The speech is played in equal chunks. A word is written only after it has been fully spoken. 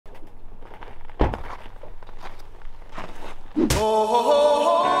Alright,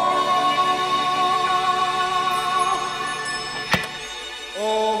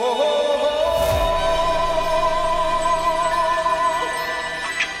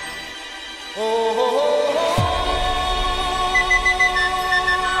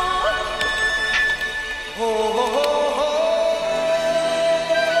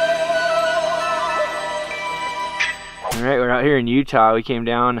 we're out here in Utah. We came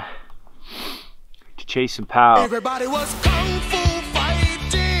down to chase some pow. Everybody was kung fu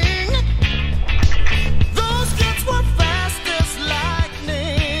fighting. Those kids were fast as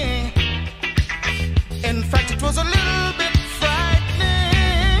lightning. In fact, it was a little bit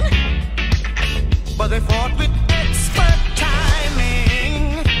frightening. But they fought with expert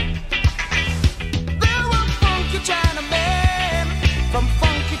timing. There were funky Chinamen from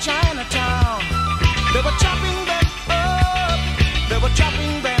funky Chinatown. They were chopping them up, they were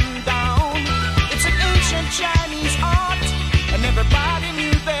chopping them down. It's an ancient Chinese art, and everybody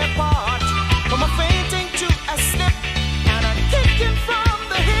knew their part. From a fainting to a slip, and a kicking from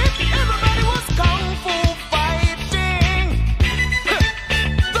the hip. Everybody was kung fu fighting.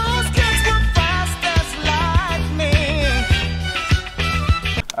 Those kids were fast as lightning.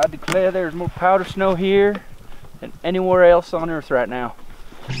 I declare there's more powder snow here than anywhere else on earth right now.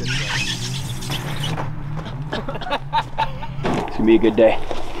 It's gonna be a good day.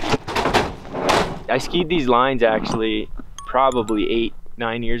 I skied these lines actually probably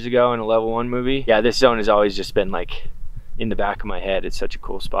 8-9 years ago in a level 1 movie. Yeah, this zone has always just been like in the back of my head. It's such a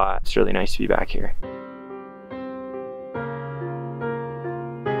cool spot. It's really nice to be back here.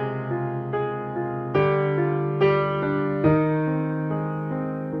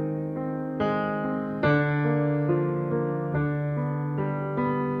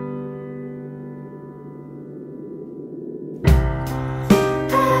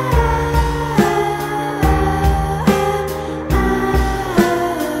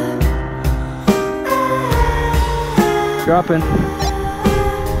 Dropping.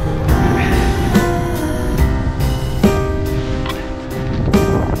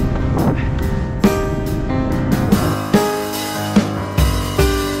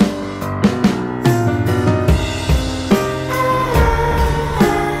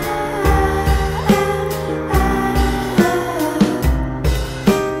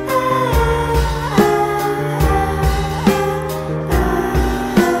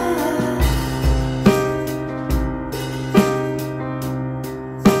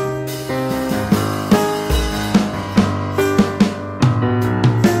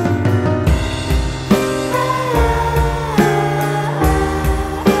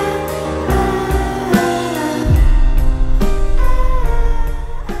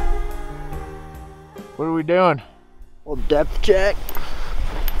 What are we doing? Well, depth check.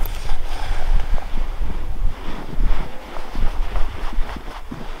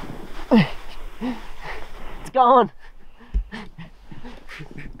 It's gone.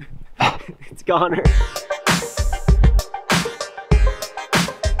 It's goner.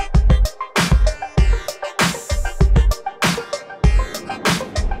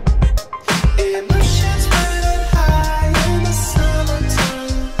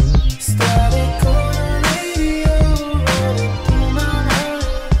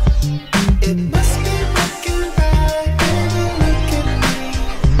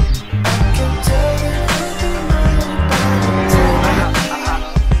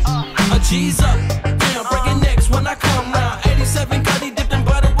 G's up, damn, breaking necks when I come round. 87 cutty dipped in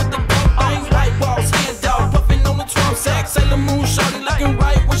butter with the bump things. White balls, hand out, puffing on the drum sack. Sailor Moon shorty looking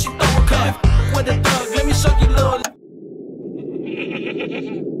right when she throw a cuff. With a thug, let me show you little.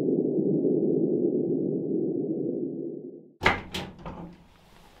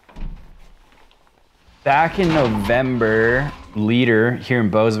 Back in November, Leader here in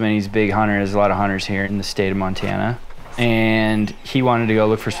Bozeman, he's a big hunter. There's a lot of hunters here in the state of Montana. And he wanted to go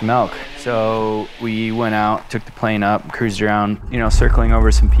look for some elk. So we went out, took the plane up, cruised around, you know, circling over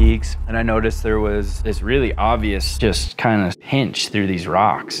some peaks. And I noticed there was this really obvious, just kind of pinch through these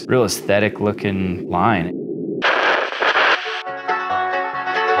rocks. Real aesthetic looking line.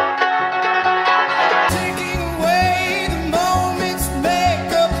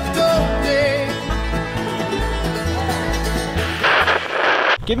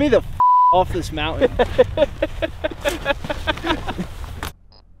 Get me the f off this mountain.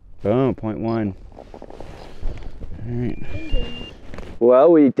 Boom, 0.1. All right. Well,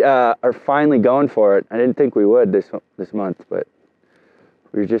 we are finally going for it. I didn't think we would this month, but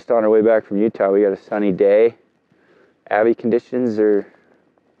we were just on our way back from Utah. We got a sunny day. Abbey conditions are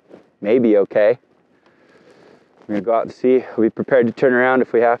maybe okay. We're gonna go out and see. We'll be prepared to turn around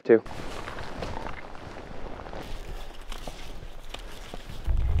if we have to.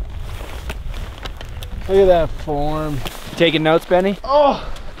 Look at that form. Taking notes, Benny?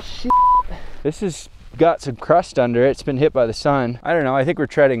 Oh, shit. This has got some crust under it. It's been hit by the sun. I don't know, I think we're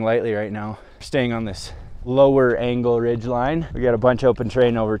treading lightly right now. Staying on this lower angle ridge line. We got a bunch of open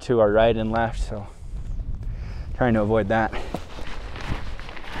terrain over to our right and left, so trying to avoid that.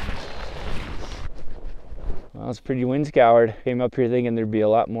 Well, it's pretty wind scoured. Came up here thinking there'd be a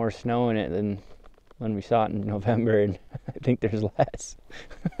lot more snow in it than when we saw it in November, and I think there's less.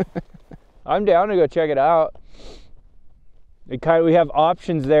 I'm down to go check it out. We have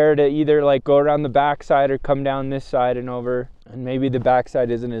options there to either like go around the backside or come down this side and over. And maybe the backside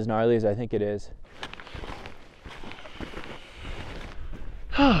isn't as gnarly as I think it is.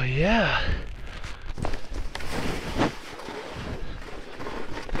 Oh, yeah.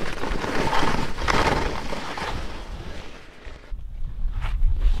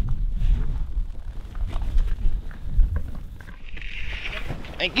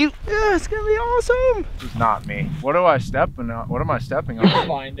 Thank you. Yeah, it's gonna be awesome. It's not me. What am I stepping on? What am I stepping on?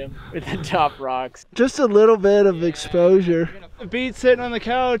 Find him with the top rocks. Just a little bit of exposure. The beat sitting on the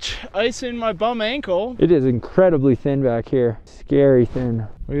couch, icing my bum ankle. It is incredibly thin back here. Scary thin.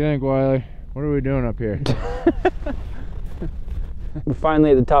 What do you think, Wiley? What are we doing up here? We're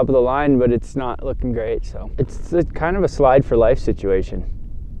finally at the top of the line, but it's not looking great. So it's kind of a slide for life situation.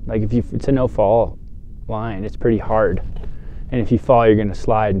 Like it's a no fall line, it's pretty hard. And if you fall, you're gonna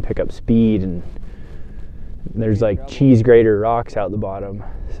slide and pick up speed, and there's like cheese grater rocks out the bottom.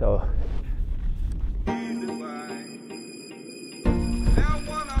 So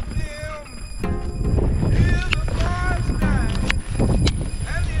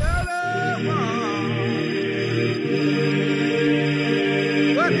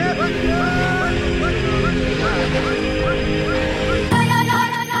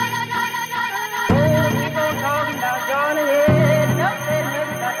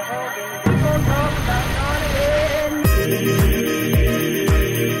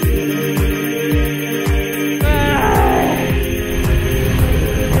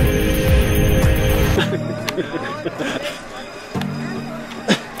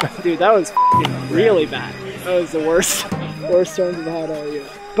Dude, that was really bad. That was the worst turns I've had all year.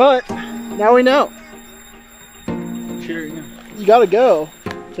 But now we know. sure, You gotta go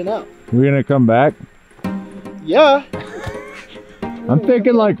to know. We're gonna come back. Yeah. I'm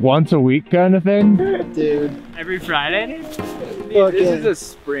thinking like once a week kind of thing. Dude. every Friday. Fucking, This is a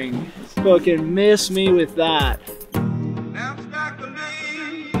spring. fucking miss me with that.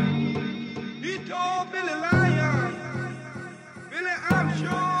 He told Billy Lion, Billy, I'm sure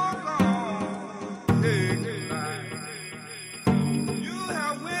gonna take a life. You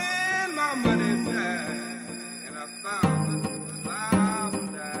have win my money back, and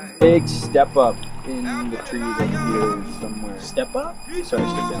 $1,000. Big step up in the trees up here somewhere. Step up? Sorry, step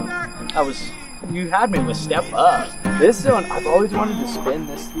down. You had me with step up. This zone, I've always wanted to spin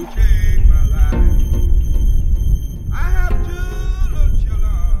this feature.